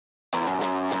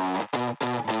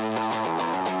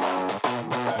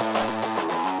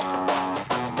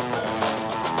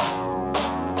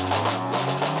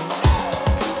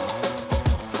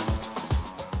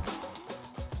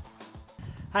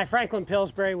Hi, Franklin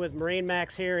Pillsbury with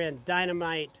MarineMax here in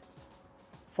Dynamite,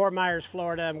 Fort Myers,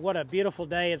 Florida. And what a beautiful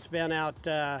day it's been out.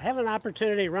 Having an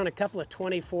opportunity to run a couple of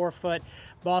 24-foot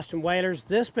Boston whalers.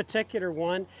 This particular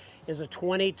one is a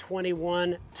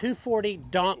 2021 240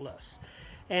 Dauntless.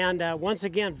 And once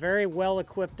again, very well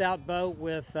equipped out boat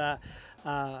with a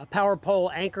power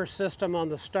pole anchor system on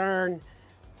the stern,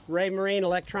 Raymarine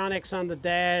electronics on the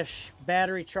dash,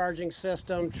 battery charging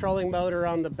system, trolling motor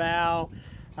on the bow,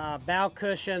 bow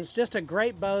cushions. Just a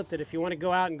great boat that if you want to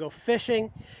go out and go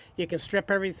fishing, you can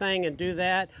strip everything and do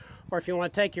that. Or if you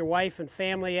want to take your wife and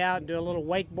family out and do a little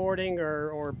wakeboarding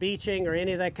or beaching or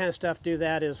any of that kind of stuff, do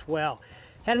that as well.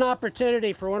 Had an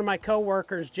opportunity for one of my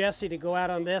co-workers, Jesse, to go out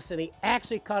on this, and he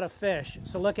actually caught a fish.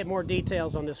 So look at more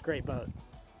details on this great boat.